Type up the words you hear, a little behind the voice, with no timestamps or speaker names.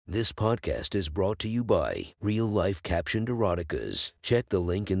This podcast is brought to you by Real Life Captioned Eroticas. Check the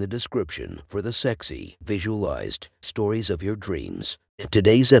link in the description for the sexy, visualized stories of your dreams.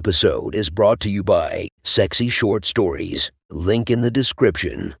 Today's episode is brought to you by Sexy Short Stories. Link in the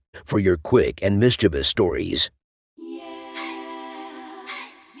description for your quick and mischievous stories.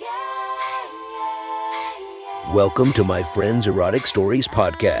 Welcome to my friend's Erotic Stories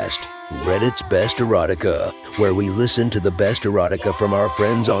podcast, Reddit's Best Erotica, where we listen to the best erotica from our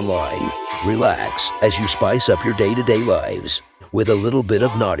friends online. Relax as you spice up your day-to-day lives with a little bit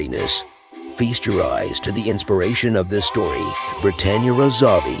of naughtiness. Feast your eyes to the inspiration of this story, Britannia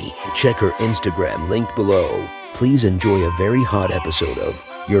Razavi. Check her Instagram linked below. Please enjoy a very hot episode of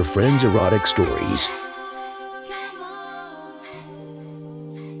Your Friend's Erotic Stories.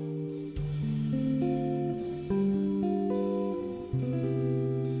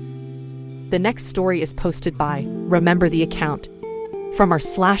 The next story is posted by Remember the Account from our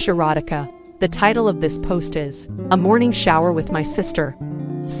 /erotica. The title of this post is A Morning Shower with My Sister.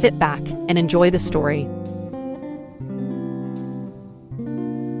 Sit back and enjoy the story.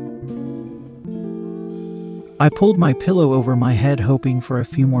 I pulled my pillow over my head, hoping for a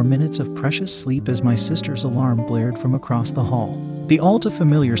few more minutes of precious sleep as my sister's alarm blared from across the hall. The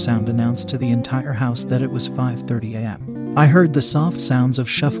all-too-familiar sound announced to the entire house that it was 5:30 a.m. I heard the soft sounds of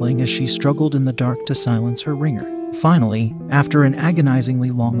shuffling as she struggled in the dark to silence her ringer. Finally, after an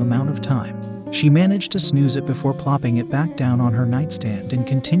agonizingly long amount of time, she managed to snooze it before plopping it back down on her nightstand and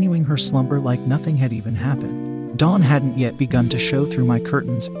continuing her slumber like nothing had even happened. Dawn hadn't yet begun to show through my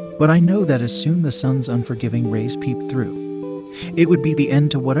curtains, but I know that as soon the sun's unforgiving rays peeped through, it would be the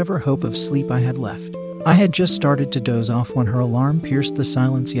end to whatever hope of sleep I had left. I had just started to doze off when her alarm pierced the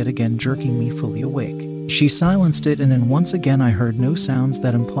silence, yet again jerking me fully awake. She silenced it, and then once again I heard no sounds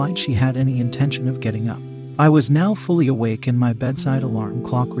that implied she had any intention of getting up. I was now fully awake and my bedside alarm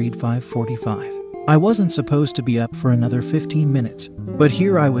clock read 5:45. I wasn't supposed to be up for another 15 minutes, but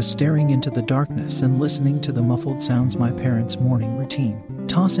here I was staring into the darkness and listening to the muffled sounds my parents' morning routine.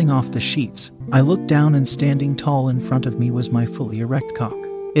 Tossing off the sheets, I looked down, and standing tall in front of me was my fully erect cock.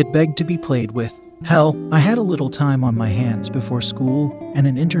 It begged to be played with. Hell, I had a little time on my hands before school and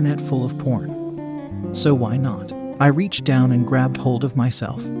an internet full of porn. So why not? I reached down and grabbed hold of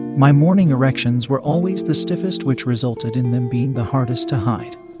myself. My morning erections were always the stiffest, which resulted in them being the hardest to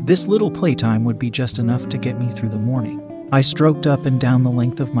hide. This little playtime would be just enough to get me through the morning. I stroked up and down the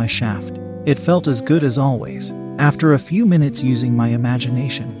length of my shaft. It felt as good as always. After a few minutes using my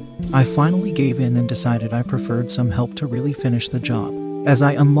imagination, I finally gave in and decided I preferred some help to really finish the job. As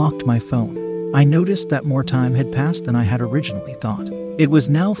I unlocked my phone, I noticed that more time had passed than I had originally thought. It was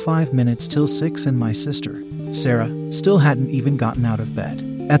now 5 minutes till 6 and my sister, Sarah, still hadn't even gotten out of bed.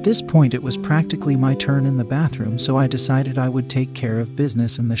 At this point it was practically my turn in the bathroom, so I decided I would take care of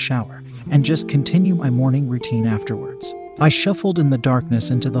business in the shower and just continue my morning routine afterwards. I shuffled in the darkness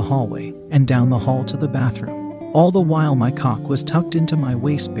into the hallway and down the hall to the bathroom. All the while my cock was tucked into my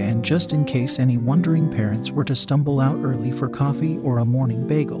waistband just in case any wondering parents were to stumble out early for coffee or a morning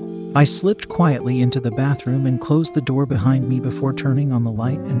bagel. I slipped quietly into the bathroom and closed the door behind me before turning on the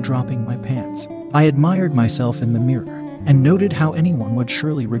light and dropping my pants. I admired myself in the mirror and noted how anyone would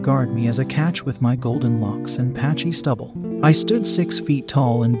surely regard me as a catch with my golden locks and patchy stubble. I stood 6 feet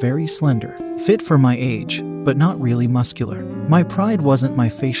tall and very slender, fit for my age, but not really muscular. My pride wasn't my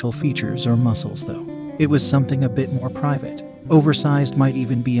facial features or muscles though. It was something a bit more private. Oversized might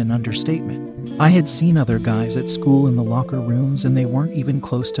even be an understatement. I had seen other guys at school in the locker rooms and they weren't even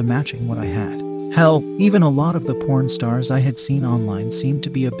close to matching what I had. Hell, even a lot of the porn stars I had seen online seemed to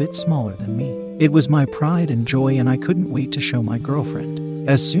be a bit smaller than me. It was my pride and joy, and I couldn't wait to show my girlfriend.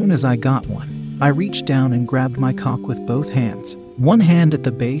 As soon as I got one, I reached down and grabbed my cock with both hands. One hand at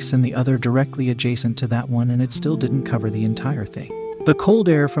the base and the other directly adjacent to that one, and it still didn't cover the entire thing. The cold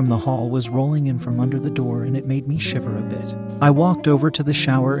air from the hall was rolling in from under the door and it made me shiver a bit. I walked over to the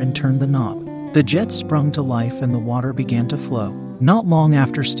shower and turned the knob. The jet sprung to life and the water began to flow. Not long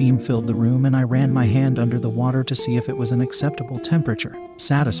after, steam filled the room and I ran my hand under the water to see if it was an acceptable temperature.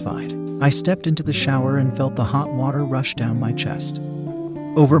 Satisfied, I stepped into the shower and felt the hot water rush down my chest,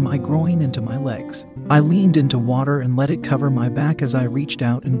 over my groin into my legs. I leaned into water and let it cover my back as I reached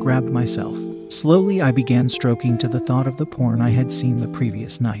out and grabbed myself. Slowly, I began stroking to the thought of the porn I had seen the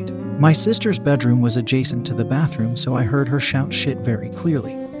previous night. My sister's bedroom was adjacent to the bathroom, so I heard her shout shit very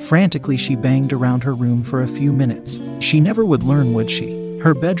clearly. Frantically, she banged around her room for a few minutes. She never would learn, would she?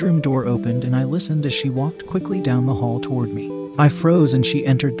 Her bedroom door opened and I listened as she walked quickly down the hall toward me. I froze and she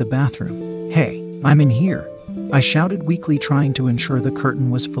entered the bathroom. "Hey, I'm in here," I shouted weakly, trying to ensure the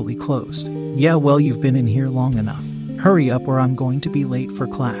curtain was fully closed. "Yeah, well, you've been in here long enough." Hurry up or I'm going to be late for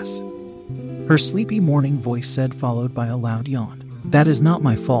class." Her sleepy morning voice said, followed by a loud yawn. "That is not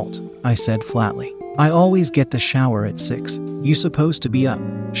my fault," I said flatly. "I always get the shower at 6. You supposed to be up,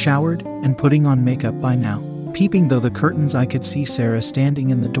 showered, and putting on makeup by now." Peeping through the curtains, I could see Sarah standing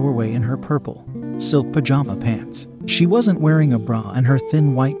in the doorway in her purple silk pajama pants. She wasn't wearing a bra and her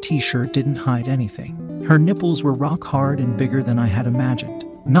thin white t-shirt didn't hide anything. Her nipples were rock hard and bigger than I had imagined.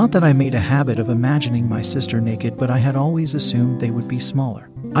 Not that I made a habit of imagining my sister naked, but I had always assumed they would be smaller.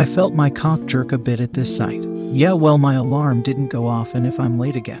 I felt my cock jerk a bit at this sight. Yeah, well, my alarm didn't go off, and if I'm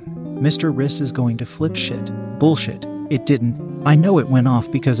late again, Mr. Riss is going to flip shit. Bullshit. It didn't. I know it went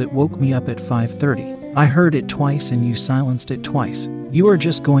off because it woke me up at 5:30. I heard it twice and you silenced it twice. You are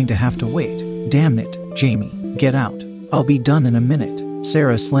just going to have to wait. Damn it, Jamie. Get out. I'll be done in a minute.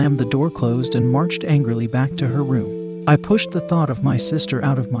 Sarah slammed the door closed and marched angrily back to her room. I pushed the thought of my sister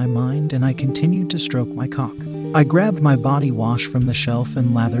out of my mind and I continued to stroke my cock. I grabbed my body wash from the shelf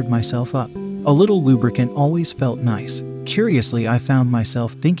and lathered myself up. A little lubricant always felt nice. Curiously, I found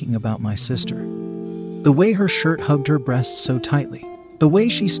myself thinking about my sister. The way her shirt hugged her breasts so tightly. The way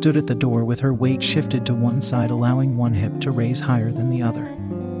she stood at the door with her weight shifted to one side, allowing one hip to raise higher than the other.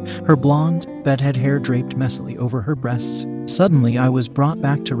 Her blonde, bedhead hair draped messily over her breasts. Suddenly, I was brought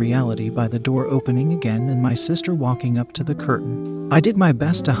back to reality by the door opening again and my sister walking up to the curtain. I did my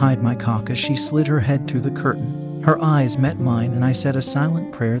best to hide my cock as she slid her head through the curtain. Her eyes met mine and I said a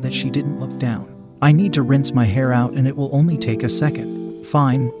silent prayer that she didn't look down. "I need to rinse my hair out and it will only take a second."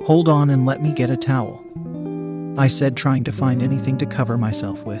 "Fine, hold on and let me get a towel," I said, trying to find anything to cover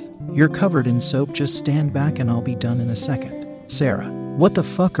myself with. "You're covered in soap, just stand back and I'll be done in a second." "Sarah, what the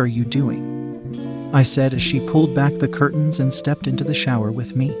fuck are you doing?" I said as she pulled back the curtains and stepped into the shower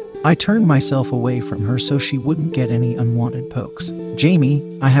with me. I turned myself away from her so she wouldn't get any unwanted pokes. "Jamie,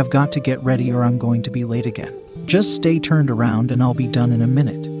 I have got to get ready or I'm going to be late again. Just stay turned around and I'll be done in a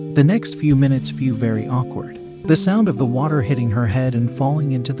minute." The next few minutes felt very awkward. The sound of the water hitting her head and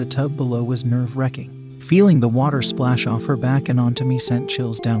falling into the tub below was nerve-wracking. Feeling the water splash off her back and onto me sent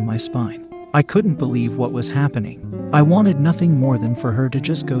chills down my spine. I couldn't believe what was happening. I wanted nothing more than for her to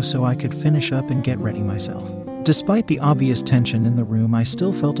just go so I could finish up and get ready myself. Despite the obvious tension in the room, I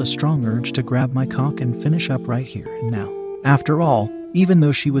still felt a strong urge to grab my cock and finish up right here and now. After all, even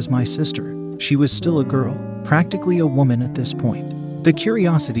though she was my sister, she was still a girl, practically a woman at this point. The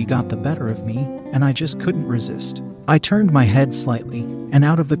curiosity got the better of me, and I just couldn't resist. I turned my head slightly, and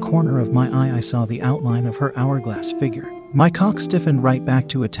out of the corner of my eye I saw the outline of her hourglass figure. My cock stiffened right back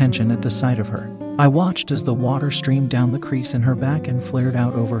to attention at the sight of her. I watched as the water streamed down the crease in her back and flared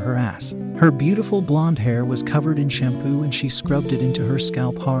out over her ass. Her beautiful blonde hair was covered in shampoo and she scrubbed it into her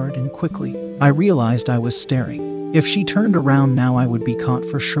scalp hard and quickly. I realized I was staring. If she turned around now, I would be caught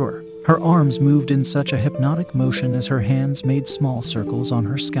for sure. Her arms moved in such a hypnotic motion as her hands made small circles on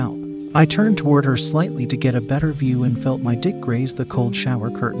her scalp. I turned toward her slightly to get a better view and felt my dick graze the cold shower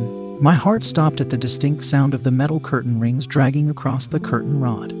curtain. My heart stopped at the distinct sound of the metal curtain rings dragging across the curtain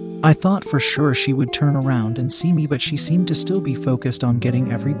rod. I thought for sure she would turn around and see me, but she seemed to still be focused on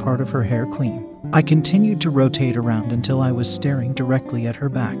getting every part of her hair clean. I continued to rotate around until I was staring directly at her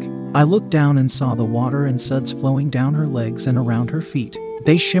back. I looked down and saw the water and suds flowing down her legs and around her feet.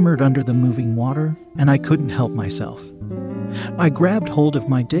 They shimmered under the moving water, and I couldn't help myself. I grabbed hold of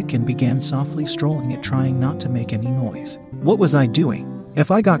my dick and began softly strolling it, trying not to make any noise. What was I doing? If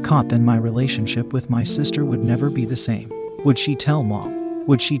I got caught, then my relationship with my sister would never be the same. Would she tell Mom?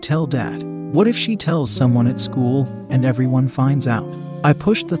 Would she tell Dad? What if she tells someone at school and everyone finds out? I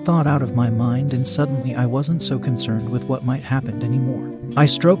pushed the thought out of my mind, and suddenly I wasn't so concerned with what might happen anymore. I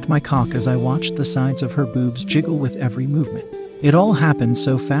stroked my cock as I watched the sides of her boobs jiggle with every movement. It all happened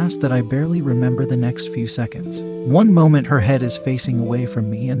so fast that I barely remember the next few seconds. One moment her head is facing away from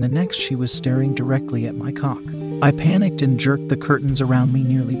me, and the next she was staring directly at my cock. I panicked and jerked the curtains around me,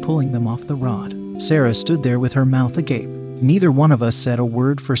 nearly pulling them off the rod. Sarah stood there with her mouth agape. Neither one of us said a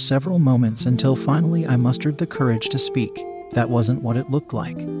word for several moments until finally I mustered the courage to speak. That wasn't what it looked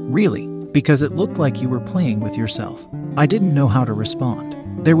like. Really, because it looked like you were playing with yourself. I didn't know how to respond.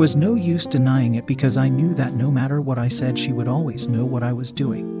 There was no use denying it because I knew that no matter what I said, she would always know what I was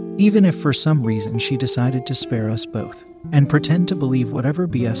doing. Even if for some reason she decided to spare us both and pretend to believe whatever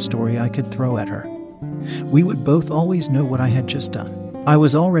BS story I could throw at her, we would both always know what I had just done. I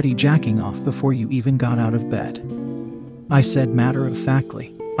was already jacking off before you even got out of bed, I said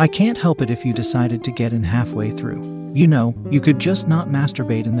matter-of-factly. I can't help it if you decided to get in halfway through. You know, you could just not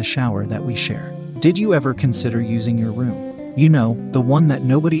masturbate in the shower that we share. Did you ever consider using your room? You know, the one that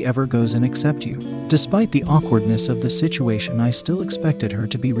nobody ever goes in except you. Despite the awkwardness of the situation, I still expected her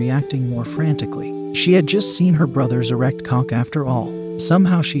to be reacting more frantically. She had just seen her brother's erect cock after all.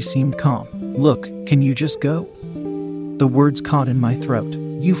 Somehow she seemed calm. "Look, can you just go?" The words caught in my throat.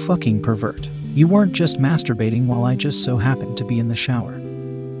 "You fucking pervert. You weren't just masturbating while I just so happened to be in the shower.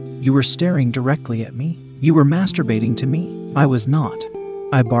 You were staring directly at me. You were masturbating to me." "I was not,"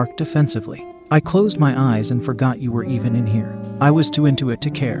 I barked defensively. "I closed my eyes and forgot you were even in here. I was too into it to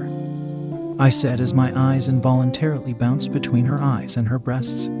care," I said as my eyes involuntarily bounced between her eyes and her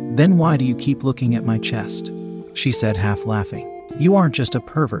breasts. "Then why do you keep looking at my chest?" she said, half laughing. "You aren't just a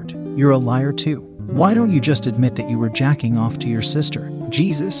pervert, you're a liar too. Why don't you just admit that you were jacking off to your sister?"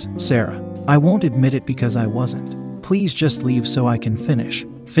 "Jesus, Sarah, I won't admit it because I wasn't. Please just leave so I can finish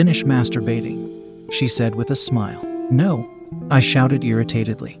masturbating," she said with a smile. "No," I shouted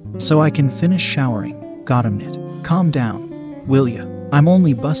irritatedly. "So I can finish showering. Got him it. Calm down, will ya? I'm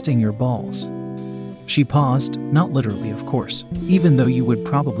only busting your balls." She paused, not literally of course, even though you would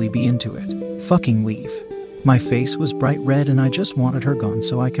probably be into it. "Fucking leave." My face was bright red and I just wanted her gone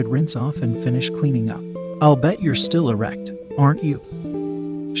so I could rinse off and finish cleaning up. "I'll bet you're still erect, aren't you?"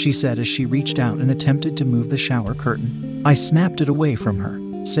 she said as she reached out and attempted to move the shower curtain. I snapped it away from her.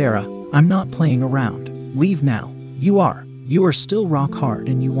 "Sarah, I'm not playing around. Leave now." You are still rock hard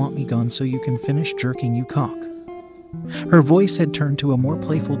and you want me gone so you can finish jerking you cock." Her voice had turned to a more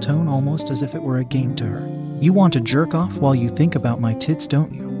playful tone, almost as if it were a game to her. "You want to jerk off while you think about my tits,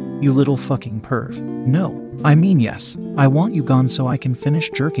 don't you? You little fucking perv." "No, I mean yes, I want you gone so I can finish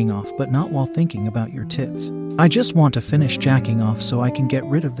jerking off, but not while thinking about your tits. I just want to finish jacking off so I can get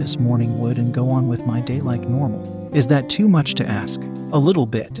rid of this morning wood and go on with my day like normal. Is that too much to ask?" "A little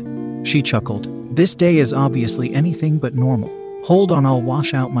bit," she chuckled. "This day is obviously anything but normal. Hold on, I'll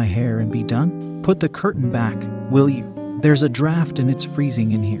wash out my hair and be done. Put the curtain back, will you? There's a draft and it's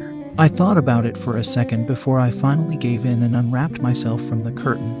freezing in here." I thought about it for a second before I finally gave in and unwrapped myself from the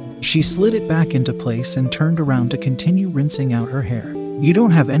curtain. She slid it back into place and turned around to continue rinsing out her hair. "You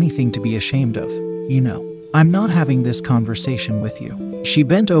don't have anything to be ashamed of, you know. I'm not having this conversation with you." She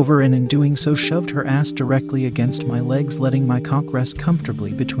bent over and in doing so shoved her ass directly against my legs, letting my cock rest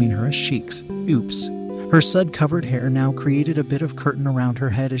comfortably between her cheeks. Oops. Her sud-covered hair now created a bit of curtain around her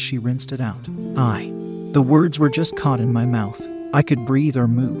head as she rinsed it out. The words were just caught in my mouth. I could breathe or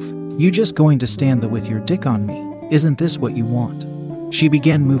move. "You just going to stand there with your dick on me? Isn't this what you want?" She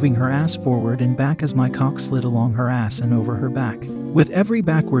began moving her ass forward and back as my cock slid along her ass and over her back. With every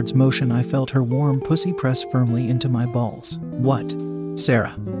backwards motion, I felt her warm pussy press firmly into my balls. "What?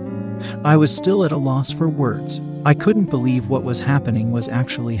 Sarah?" I was still at a loss for words. I couldn't believe what was happening was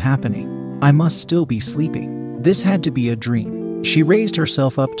actually happening. I must still be sleeping. This had to be a dream. She raised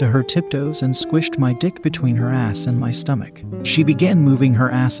herself up to her tiptoes and squished my dick between her ass and my stomach. She began moving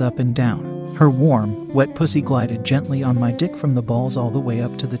her ass up and down. Her warm, wet pussy glided gently on my dick from the balls all the way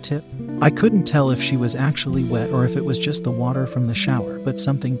up to the tip. I couldn't tell if she was actually wet or if it was just the water from the shower, but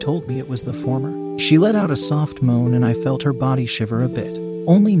something told me it was the former. She let out a soft moan and I felt her body shiver a bit.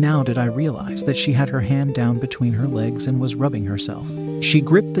 Only now did I realize that she had her hand down between her legs and was rubbing herself. She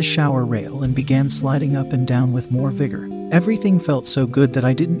gripped the shower rail and began sliding up and down with more vigor. Everything felt so good that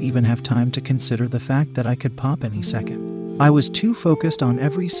I didn't even have time to consider the fact that I could pop any second. I was too focused on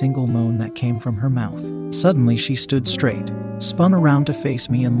every single moan that came from her mouth. Suddenly she stood straight, spun around to face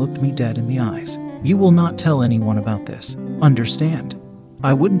me and looked me dead in the eyes. "You will not tell anyone about this, understand?"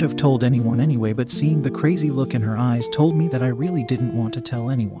 I wouldn't have told anyone anyway, but seeing the crazy look in her eyes told me that I really didn't want to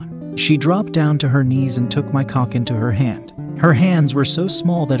tell anyone. She dropped down to her knees and took my cock into her hand. Her hands were so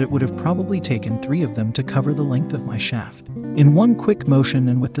small that it would have probably taken 3 of them to cover the length of my shaft. In one quick motion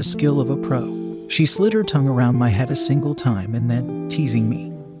and with the skill of a pro, she slid her tongue around my head a single time and then, teasing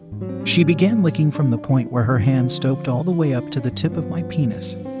me, she began licking from the point where her hand stooped all the way up to the tip of my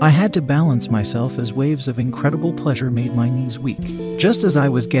penis. I had to balance myself as waves of incredible pleasure made my knees weak. Just as I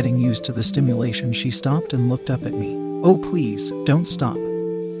was getting used to the stimulation, she stopped and looked up at me. "Oh please, don't stop,"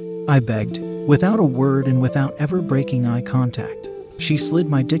 I begged. Without a word and without ever breaking eye contact, she slid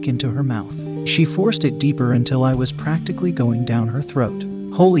my dick into her mouth. She forced it deeper until I was practically going down her throat.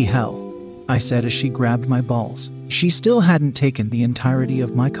 "Holy hell," I said as she grabbed my balls. She still hadn't taken the entirety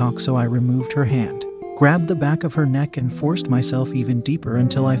of my cock, so I removed her hand, grabbed the back of her neck and forced myself even deeper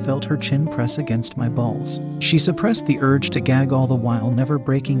until I felt her chin press against my balls. She suppressed the urge to gag all the while never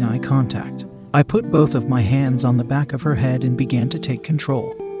breaking eye contact. I put both of my hands on the back of her head and began to take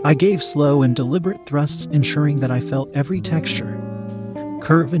control. I gave slow and deliberate thrusts, ensuring that I felt every texture,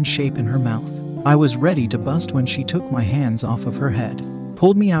 curve and shape in her mouth. I was ready to bust when she took my hands off of her head,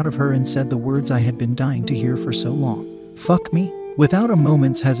 pulled me out of her and said the words I had been dying to hear for so long. "Fuck me?" Without a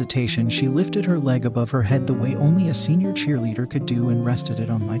moment's hesitation, she lifted her leg above her head the way only a senior cheerleader could do and rested it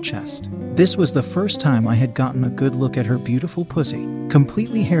on my chest. This was the first time I had gotten a good look at her beautiful pussy,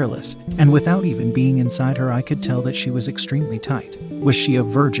 completely hairless, and without even being inside her I could tell that she was extremely tight. Was she a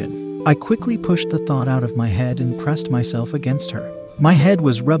virgin? I quickly pushed the thought out of my head and pressed myself against her. My head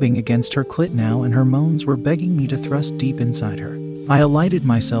was rubbing against her clit now and her moans were begging me to thrust deep inside her. I alighted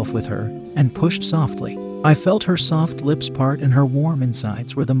myself with her and pushed softly. I felt her soft lips part and her warm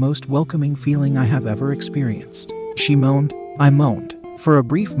insides were the most welcoming feeling I have ever experienced. She moaned. I moaned. For a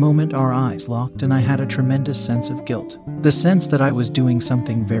brief moment our eyes locked and I had a tremendous sense of guilt. The sense that I was doing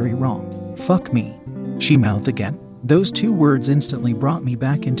something very wrong. Fuck me, she mouthed again. Those two words instantly brought me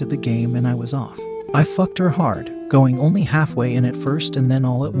back into the game and I was off. I fucked her hard, going only halfway in at first and then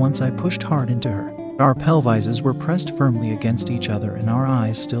all at once I pushed hard into her. Our pelvises were pressed firmly against each other and our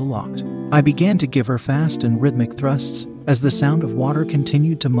eyes still locked. I began to give her fast and rhythmic thrusts as the sound of water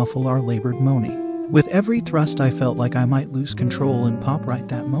continued to muffle our labored moaning. With every thrust I felt like I might lose control and pop right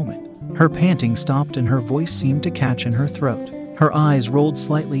that moment. Her panting stopped and her voice seemed to catch in her throat. Her eyes rolled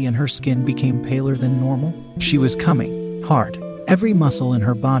slightly and her skin became paler than normal. She was coming hard. Every muscle in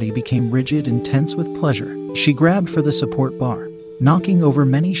her body became rigid and tense with pleasure. She grabbed for the support bar, knocking over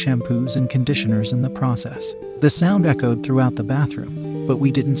many shampoos and conditioners in the process. The sound echoed throughout the bathroom, but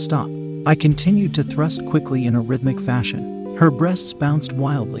we didn't stop. I continued to thrust quickly in a rhythmic fashion. Her breasts bounced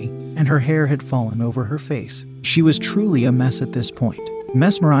wildly, and her hair had fallen over her face. She was truly a mess at this point.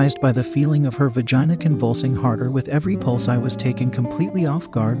 Mesmerized by the feeling of her vagina convulsing harder with every pulse, I was taken completely off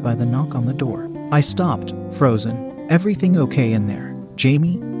guard by the knock on the door. I stopped, frozen. Everything okay in there,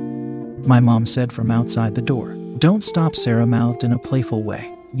 Jamie? My mom said from outside the door. Don't stop, Sarah mouthed in a playful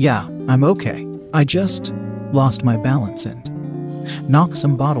way. Yeah, I'm okay. I just lost my balance and knocked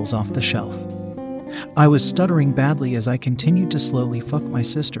some bottles off the shelf. I was stuttering badly as I continued to slowly fuck my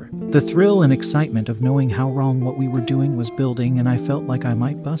sister. The thrill and excitement of knowing how wrong what we were doing was building and I felt like I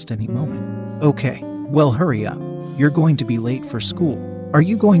might bust any moment. Okay, well hurry up. You're going to be late for school. Are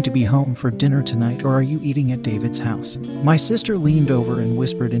you going to be home for dinner tonight or are you eating at David's house? My sister leaned over and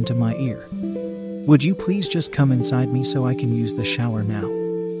whispered into my ear. Would you please just come inside me so I can use the shower now?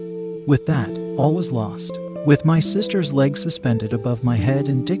 With that, all was lost. With my sister's legs suspended above my head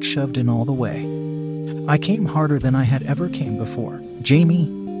and dick shoved in all the way, I came harder than I had ever came before. Jamie,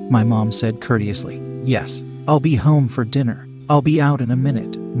 my mom said courteously. Yes, I'll be home for dinner. I'll be out in a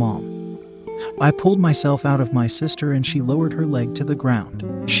minute, Mom. I pulled myself out of my sister and she lowered her leg to the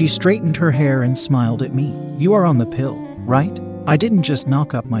ground. She straightened her hair and smiled at me. You are on the pill, right? I didn't just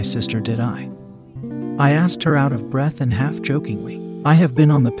knock up my sister, did I? I asked her out of breath and half jokingly. I have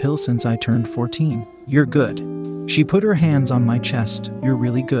been on the pill since I turned 14. You're good. She put her hands on my chest. You're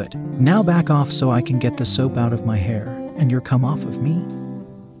really good. Now back off so I can get the soap out of my hair and your cum off of me.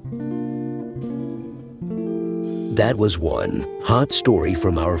 That was one hot story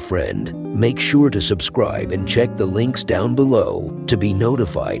from our friend. Make sure to subscribe and check the links down below to be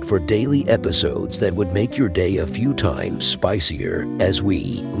notified for daily episodes that would make your day a few times spicier as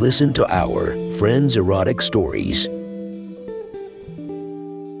we listen to our friends' erotic stories.